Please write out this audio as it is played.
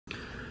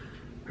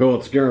Hello,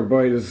 it's again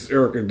everybody, this is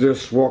Eric and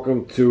Dish.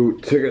 Welcome to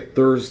Ticket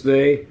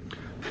Thursday,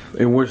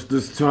 in which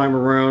this time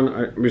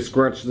around we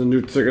scratched the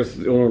new tickets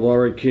the Illinois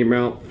Lottery came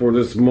out for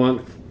this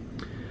month.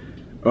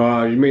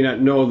 You may not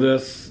know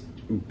this,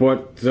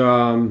 but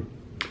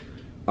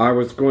I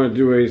was going to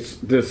do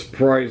this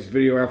prize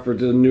video after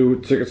the new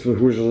tickets for the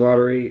Hoosier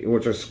Lottery, in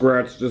which I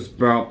scratched just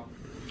about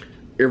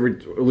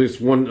at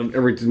least one of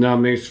every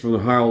denomination from the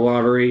Ohio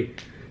Lottery.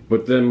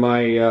 But then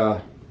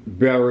my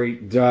battery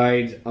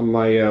died on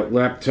my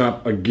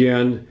laptop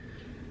again,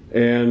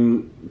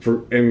 and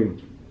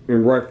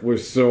rightfully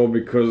so,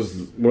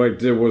 because what I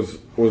did what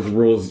I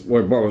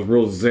bought was a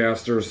real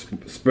disaster.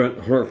 Spent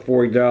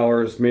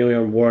 $140 mainly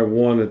on what I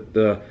won at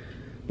the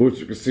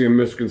Booster Casino in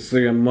Michigan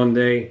City on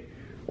Monday.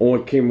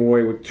 Only came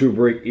away with 2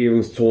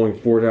 break-evens totaling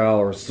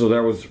 $4, so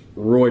that was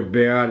really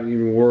bad.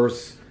 Even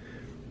worse,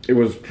 it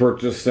was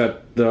purchased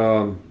at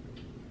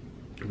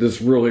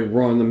this really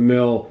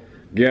run-of-the-mill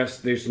gas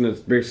station that's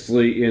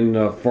basically in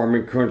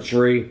farming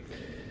country.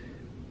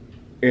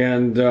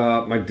 And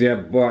my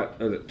dad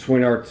bought a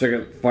 $20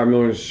 ticket, $5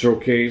 million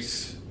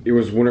showcase. It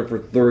was winning for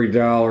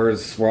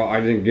 $30. Well, I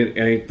didn't get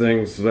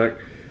anything, so that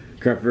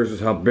kind of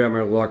figures how bad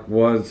my luck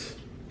was.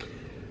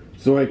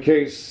 So in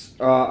case,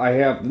 I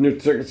have the new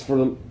tickets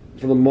for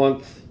the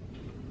month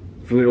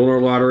for the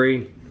Illinois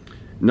Lottery.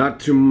 Not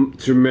too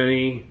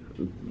many.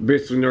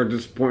 Basically, no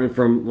disappointment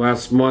from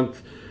last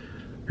month.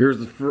 Here's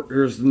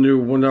the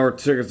new $1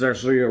 ticket. It's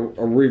actually a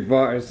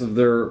revise of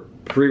their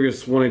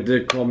previous one they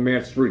did called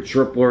Match 3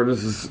 Tripler.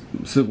 This is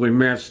simply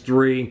Match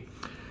 3.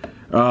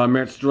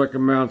 Match strike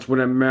amounts,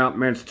 win amount,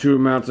 match 2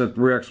 amounts at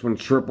 3x when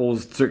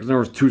triples. Ticket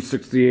number is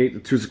 268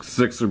 and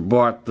 266 are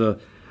bought. The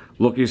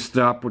Lucky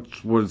Stop,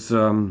 which was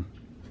at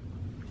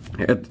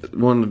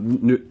one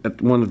of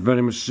the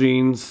vending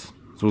machines,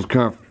 so it was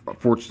kind of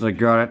fortunate I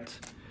got it.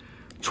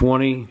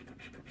 20,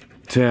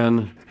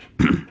 10,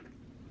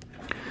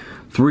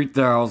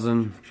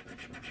 3,000,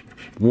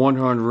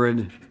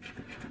 100,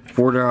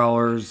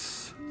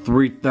 $4,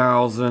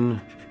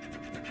 3,000,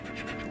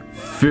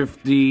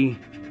 50,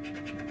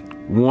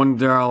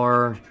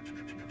 $1,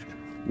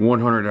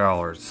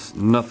 $100.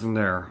 Nothing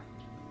there.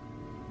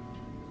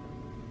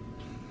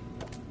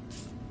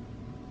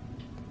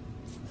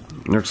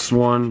 Next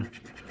one,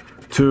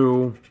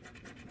 2,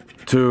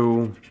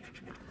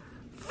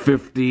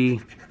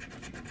 50,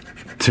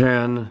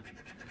 10,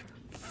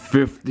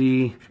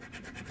 50,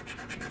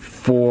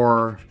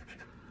 4,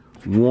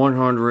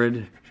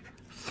 100,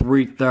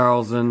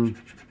 3,000,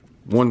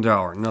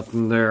 $1.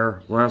 Nothing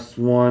there. Last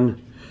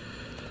one,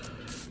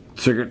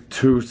 ticket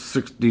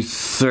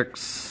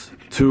 266,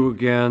 2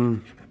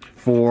 again,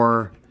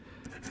 4,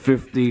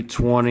 50,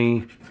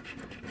 20,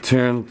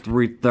 10,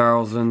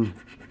 3,000,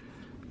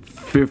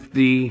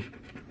 50,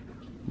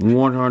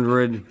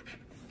 100,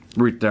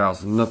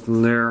 3,000.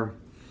 Nothing there.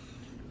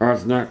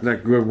 Odds not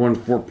that good.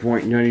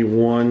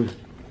 4.91.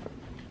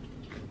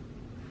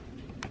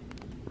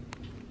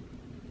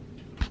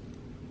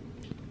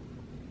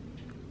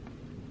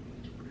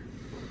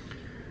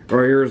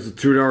 Alright, here's the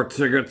 $2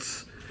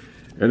 tickets,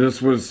 and this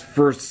was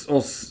first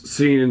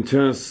seen in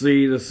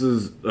Tennessee. This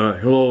is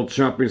Hello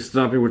Chomping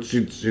Stomping, which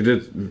she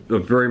did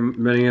very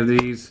many of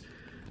these.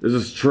 This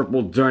is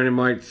Triple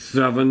Dynamite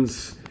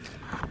 7s,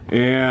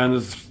 and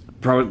this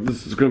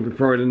is going to be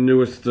probably the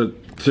newest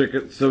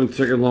ticket, 7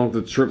 ticket along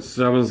with the Trip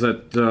 7s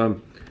that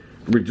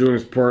we're doing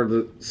as part of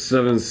the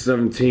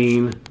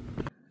 717.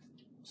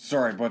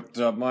 Sorry, but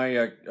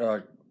my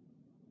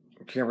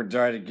camera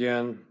died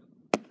again.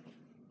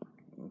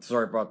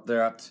 Sorry about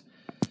that.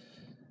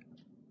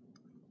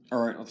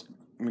 Alright, let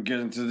me get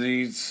into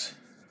these.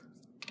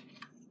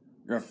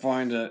 You're gonna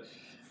find it.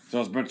 So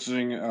I was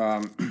mentioning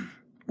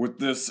with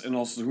this and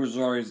also who's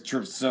already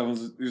Trip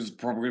 7s, these is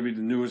probably gonna be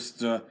the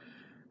newest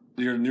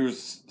your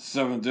newest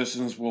 7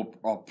 editions.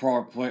 I'll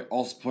probably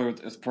play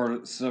with as part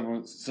of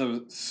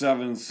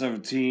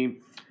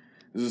 717.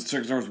 This is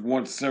ticket numbers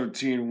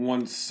 117,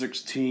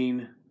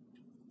 116.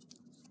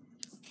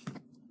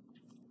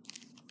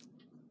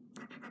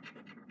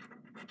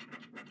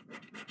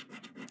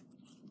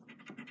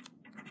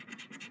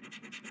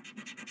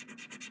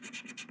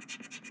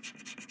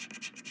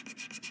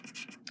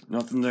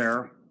 Nothing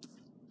there.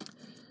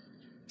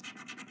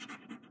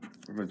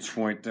 Been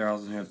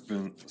 20,000. Has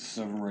been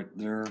 7 right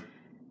there.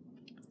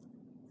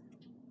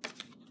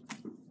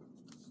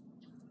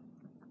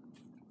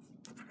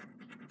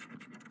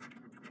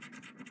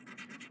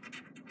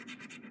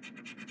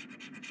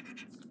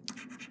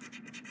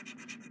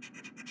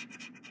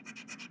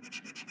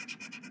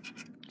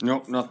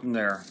 Nope, nothing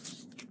there.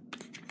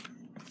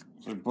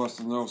 So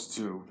busting those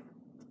two.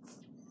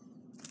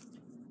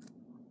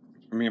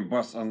 I mean,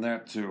 bust on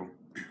that too.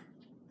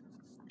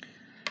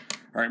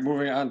 Alright,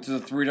 moving on to the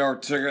 $3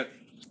 ticket.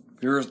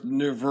 Here's the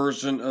new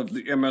version of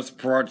the MS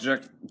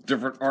Project.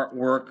 Different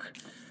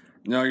artwork.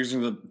 Now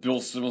using the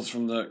Bill Simmons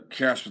from the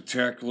Cash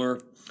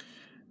Spectacular.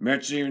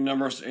 Match even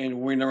numbers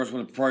and winning numbers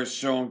when the prize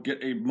shown.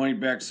 Get a money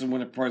back sim, win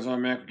the prize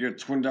automatically. Get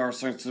a $20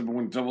 sign symbol,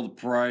 win double the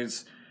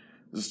prize.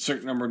 This is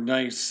ticket number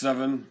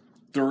 97.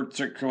 third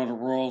ticket coming to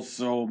roll,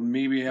 so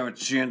maybe I have a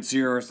chance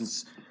here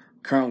since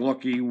I'm kind of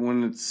lucky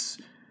when it's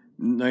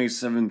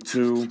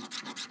 97-2.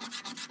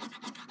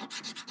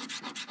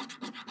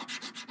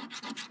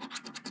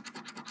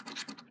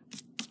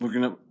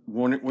 Looking at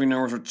winning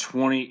numbers are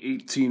 20,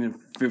 18, and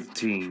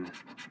 15.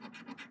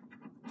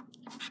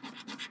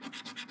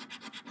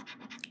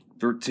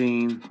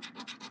 13,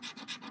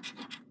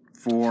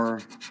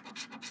 4,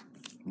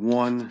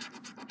 1,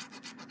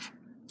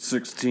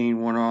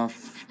 16, one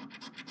off,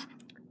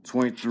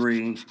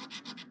 23,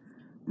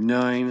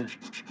 9,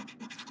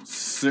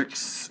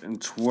 6,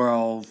 and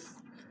 12.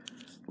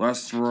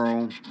 Last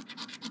row,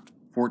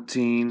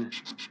 14,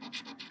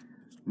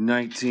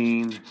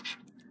 19,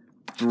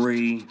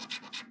 3,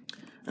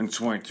 and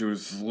 22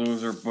 is the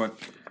loser, but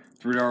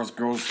 $3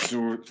 goes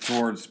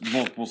towards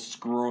multiple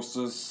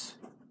sclerosis.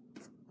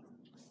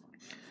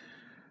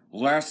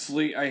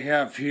 Lastly, I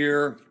have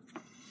here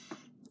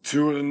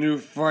two of the new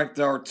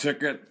 $5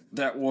 ticket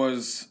that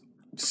was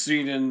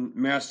seen in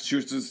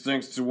Massachusetts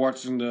thanks to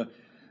watching the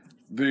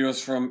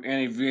videos from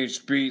Annie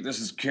VHB. This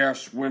is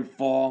Cash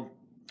Windfall.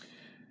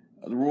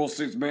 The rule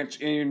states match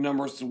any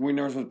numbers to win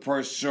numbers with the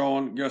price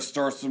shown. Get a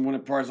star sim, win the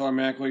prize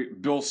automatically.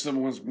 Bill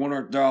sim wins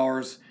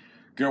 $100.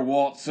 Get a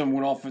wallet sim,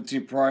 win all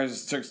 15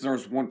 prizes. Text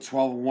numbers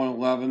 112 and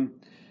 111.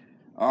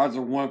 Odds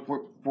are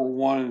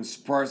 1.41, and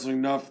surprisingly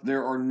enough,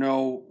 there are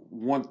no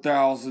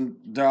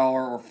 $1,000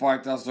 or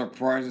 $5,000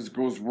 prizes. It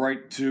goes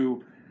right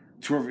to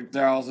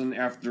 $250,000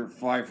 after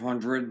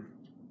 500.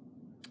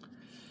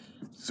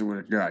 Let's see what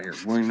it got here.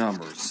 Winning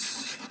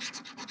numbers.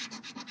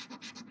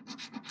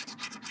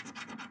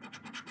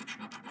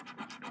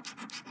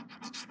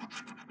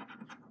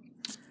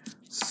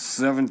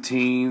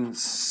 17,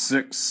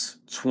 6,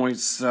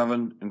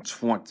 27, and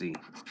 20.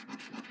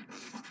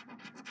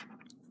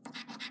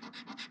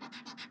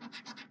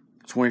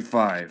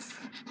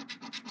 25,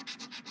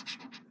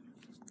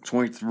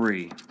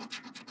 23,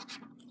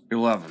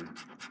 11,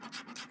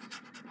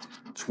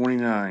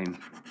 29,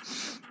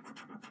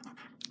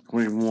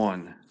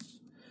 21,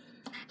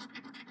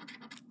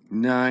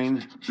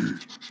 9,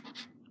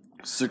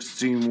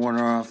 16,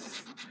 one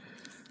off,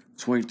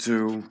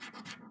 22,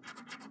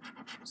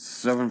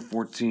 7,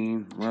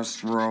 14,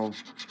 last row,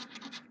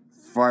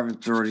 5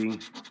 and 30,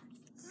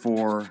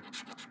 4,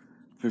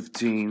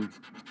 15,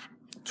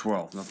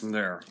 12, nothing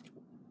there.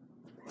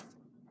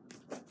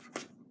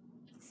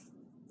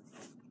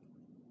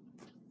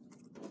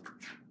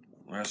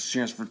 Last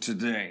chance for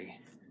today.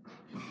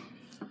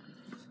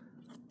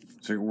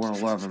 Take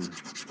 111.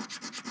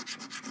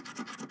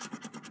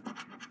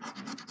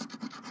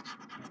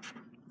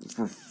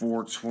 For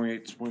 4,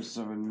 28,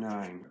 27,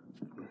 9.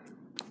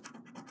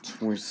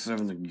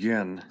 27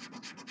 again.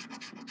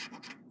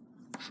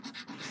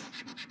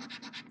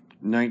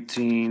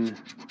 19,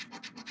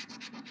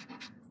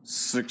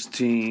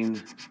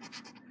 16,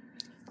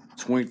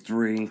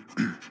 23,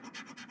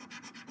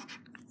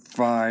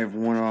 5,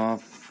 one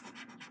off.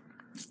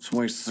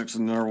 26,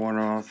 another one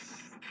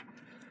off,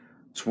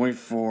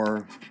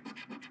 24,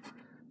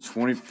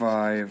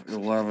 25,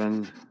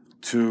 11,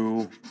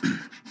 2,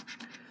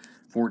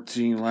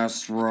 14,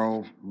 last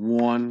row,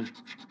 1,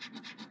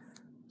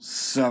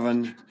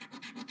 7,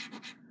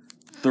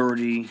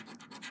 30,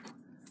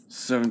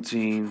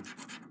 17,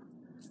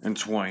 and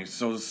 20.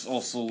 So this is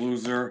also a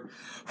loser.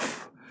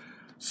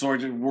 So I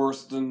did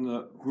worse than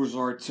the Who's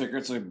Our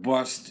tickets. I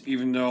bust,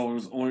 even though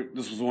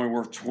this was only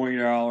worth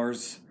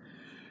 $20.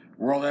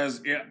 Well, that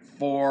is it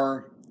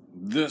for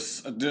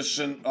this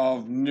edition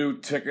of New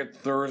Ticket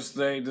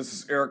Thursday. This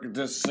is Eric and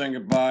Dish saying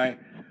goodbye.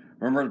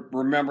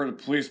 Remember to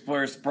please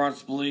play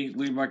responsibly,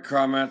 leave my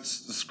comments,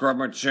 subscribe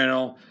my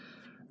channel,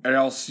 and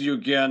I'll see you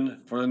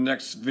again for the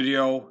next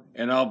video.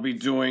 And I'll be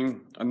doing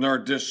another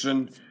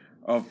edition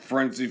of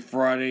Frenzy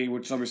Friday,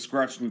 which I'll be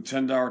scratching the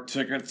 $10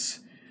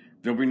 tickets.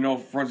 There'll be no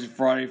Frenzy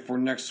Friday for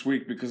next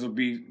week because it'll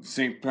be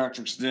St.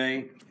 Patrick's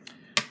Day,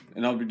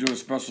 and I'll be doing a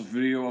special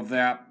video of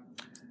that.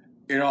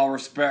 In all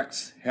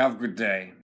respects, have a good day.